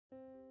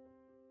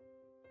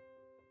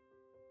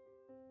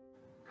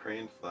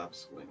Crane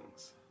flaps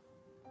wings.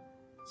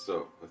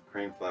 So with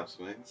crane flaps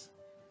wings,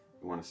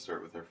 we want to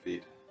start with our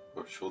feet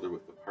about shoulder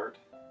width apart,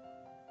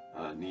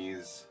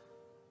 knees,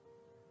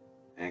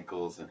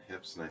 ankles, and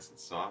hips nice and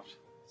soft,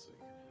 so you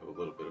can have a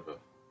little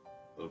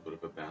bit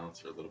of a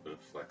bounce or a little bit of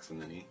flex in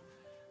the knee.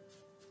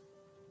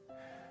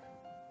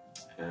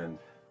 And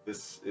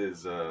this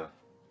is a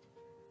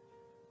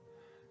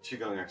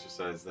Qigong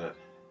exercise that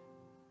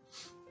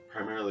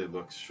primarily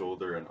looks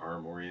shoulder and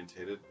arm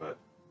orientated, but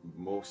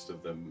most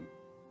of the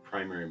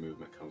primary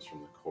movement comes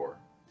from the core.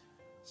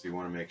 So you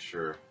want to make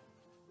sure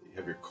you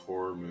have your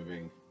core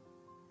moving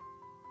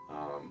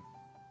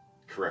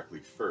correctly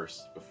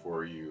first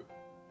before you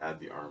add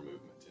the arm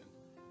movement in.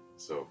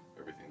 So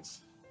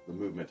the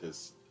movement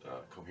is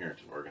coherent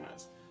and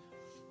organized.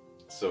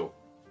 So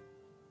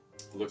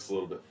it looks a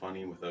little bit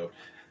funny without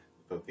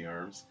the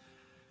arms.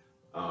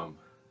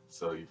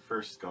 So you're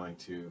first going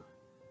to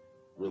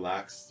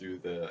relax through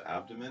the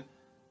abdomen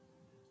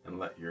and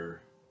let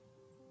your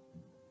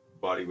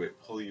body weight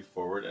pull you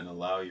forward and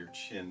allow your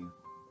chin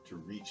to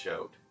reach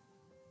out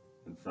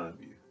in front of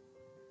you.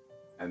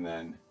 And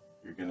then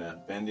you're going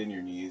to bend in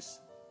your knees,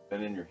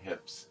 bend in your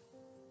hips,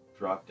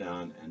 drop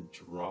down and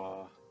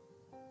draw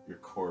your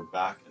core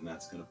back, and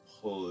that's going to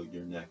pull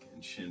your neck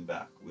and chin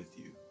back with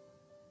you.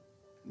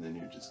 And then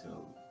you're just going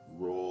to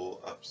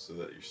roll up so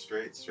that you're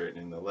straight,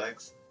 straightening the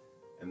legs,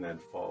 and then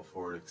fall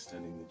forward,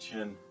 extending the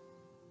chin,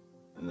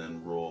 and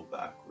then roll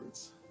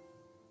backwards.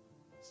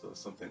 So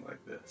something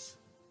like this.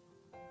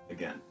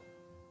 Again,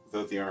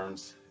 without the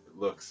arms, it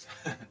looks,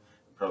 it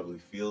probably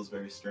feels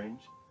very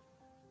strange,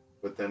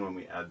 but then when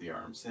we add the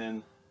arms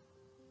in,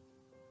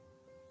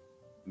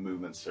 the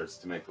movement starts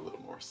to make a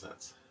little more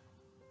sense.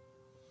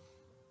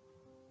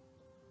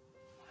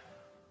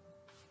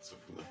 So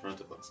from the front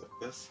it looks like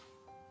this.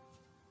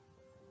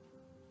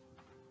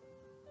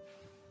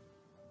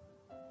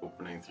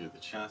 Opening through the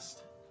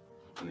chest,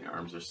 and the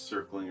arms are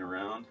circling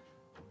around,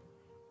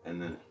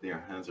 and then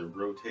your hands are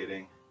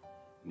rotating,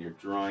 and you're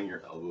drawing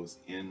your elbows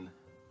in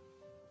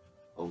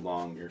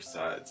along your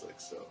sides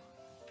like so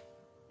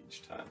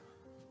each time.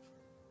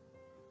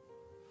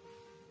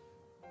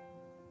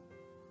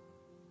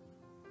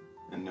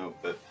 And note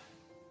that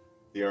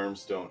the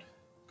arms don't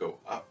go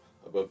up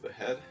above the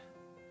head,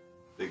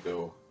 they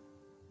go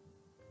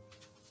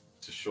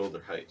to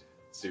shoulder height.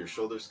 So your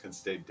shoulders can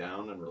stay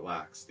down and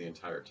relaxed the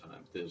entire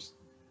time. There's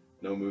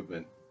no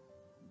movement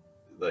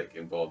like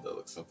involved that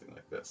looks something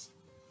like this.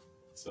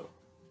 So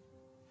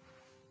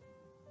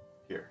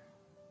here.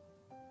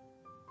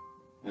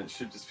 And it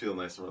should just feel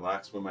nice and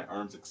relaxed. When my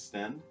arms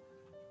extend,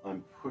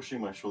 I'm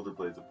pushing my shoulder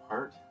blades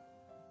apart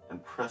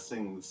and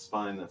pressing the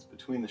spine that's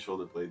between the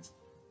shoulder blades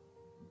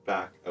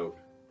back out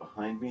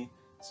behind me.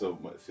 So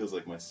it feels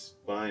like my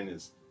spine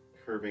is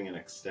curving and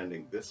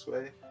extending this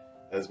way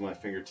as my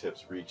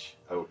fingertips reach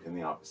out in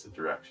the opposite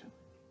direction.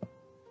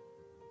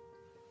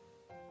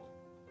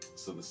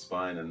 So the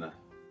spine and the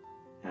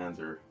hands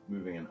are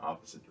moving in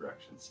opposite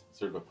directions,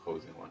 sort of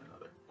opposing one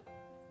another,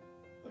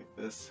 like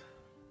this.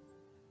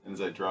 And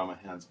as I draw my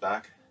hands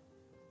back,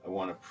 I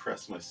want to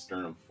press my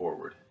sternum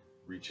forward,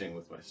 reaching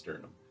with my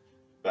sternum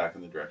back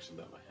in the direction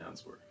that my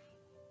hands were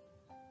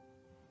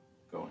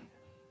going,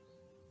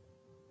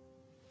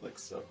 like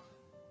so.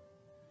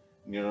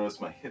 And you'll notice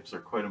my hips are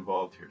quite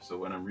involved here. So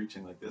when I'm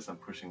reaching like this, I'm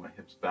pushing my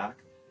hips back,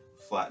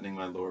 flattening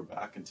my lower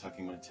back and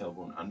tucking my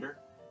tailbone under.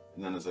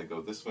 And then as I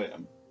go this way,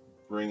 I'm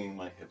bringing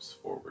my hips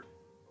forward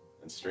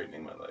and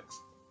straightening my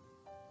legs.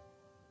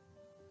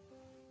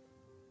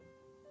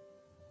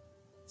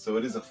 So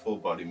it is a full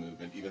body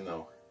movement, even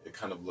though it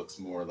kind of looks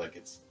more like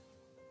it's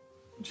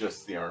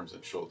just the arms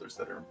and shoulders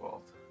that are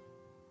involved.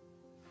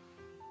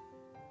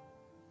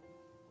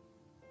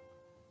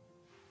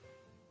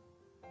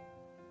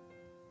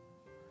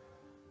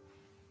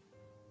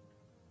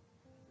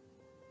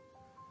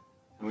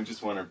 And we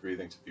just want our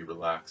breathing to be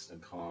relaxed and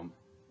calm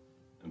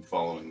and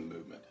following the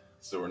movement.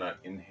 So we're not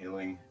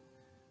inhaling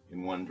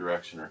in one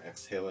direction or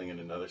exhaling in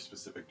another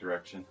specific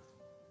direction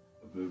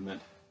of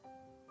movement.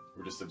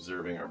 We're just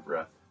observing our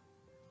breath,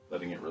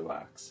 letting it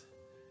relax.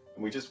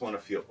 And we just want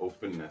to feel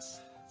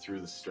openness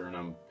through the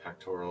sternum,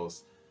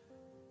 pectorals,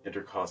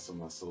 intercostal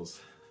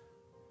muscles,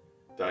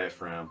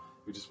 diaphragm.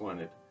 We just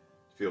want it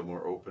to feel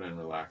more open and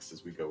relaxed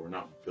as we go. We're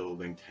not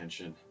building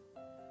tension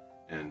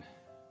and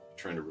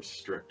trying to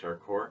restrict our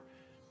core.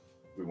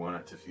 We want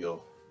it to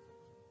feel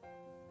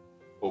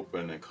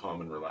open and calm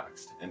and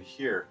relaxed. And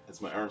here, as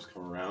my arms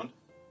come around,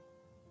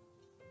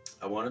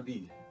 I want to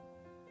be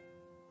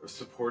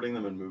supporting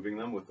them and moving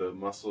them with the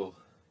muscle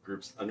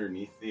groups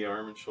underneath the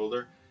arm and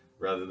shoulder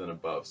rather than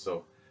above.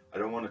 So I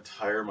don't want to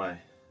tire my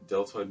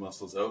deltoid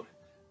muscles out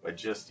by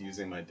just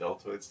using my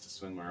deltoids to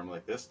swing my arm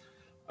like this.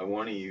 I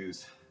want to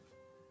use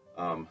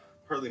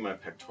partly my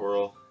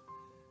pectoral,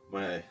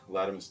 my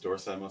latimus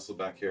dorsi muscle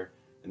back here,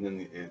 and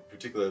then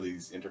particularly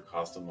these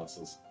intercostal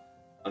muscles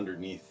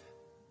underneath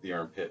the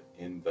armpit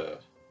in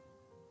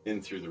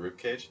through the rib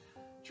cage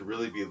to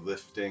really be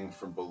lifting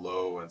from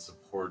below and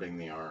supporting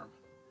the arm.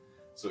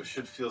 So it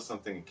should feel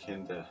something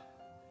akin to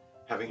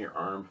having your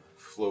arm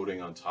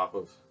floating on top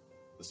of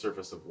the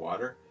surface of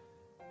water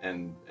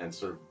and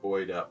sort of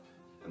buoyed up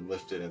and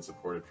lifted and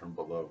supported from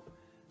below.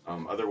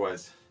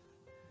 Otherwise,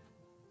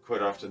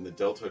 quite often the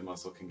deltoid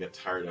muscle can get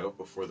tired out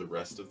before the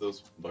rest of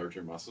those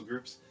larger muscle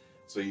groups.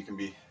 So you can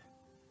be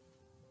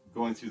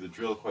going through the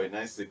drill quite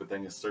nicely, but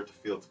then you start to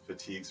feel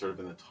fatigue sort of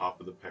in the top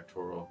of the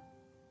pectoral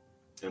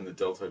and the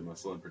deltoid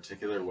muscle in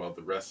particular, while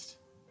the rest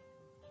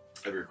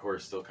of your core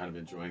is still kind of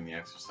enjoying the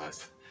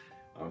exercise.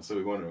 So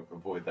we want to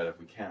avoid that if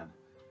we can,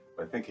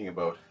 by thinking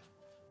about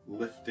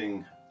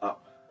lifting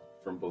up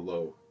from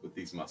below with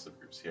these muscle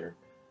groups here,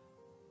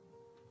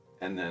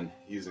 and then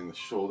using the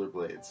shoulder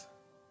blades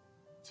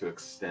to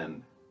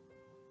extend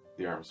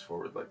the arms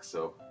forward like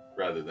so,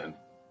 rather than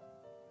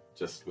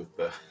just with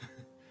the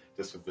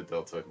just with the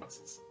deltoid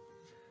muscles.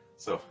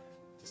 So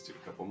just do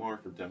a couple more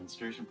for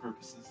demonstration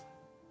purposes.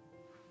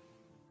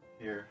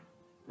 Here,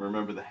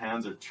 remember the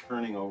hands are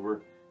turning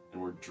over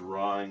and we're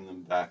drawing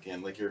them back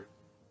in, like you're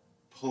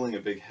pulling a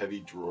big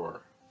heavy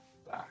drawer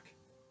back,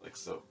 like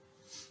so.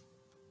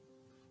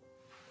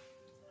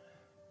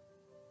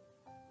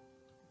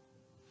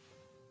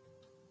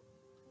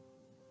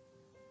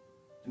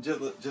 And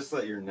just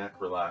let your neck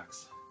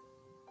relax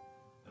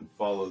and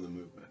follow the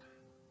movement.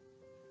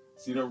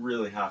 So you don't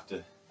really have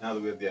to, now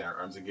that we have the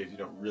arms engaged, you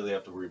don't really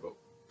have to worry about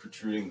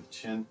protruding the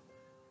chin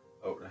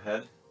out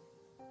ahead,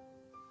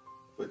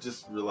 but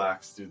just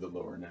relax through the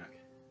lower neck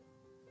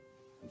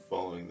and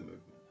following the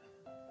movement.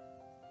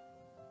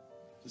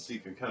 Just so you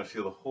can kind of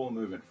feel the whole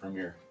movement from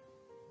your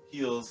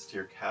heels to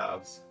your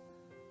calves,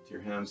 to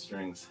your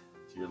hamstrings,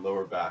 to your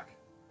lower back,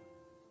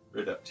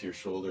 right up to your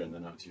shoulder and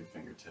then out to your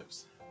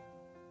fingertips.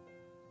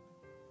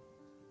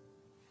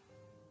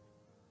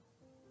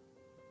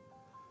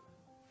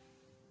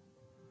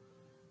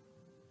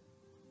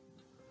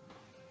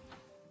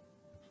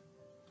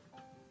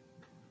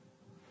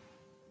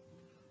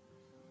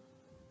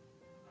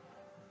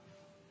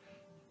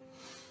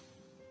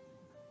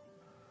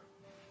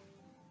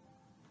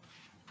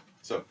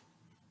 So,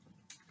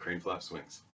 crane flap swings.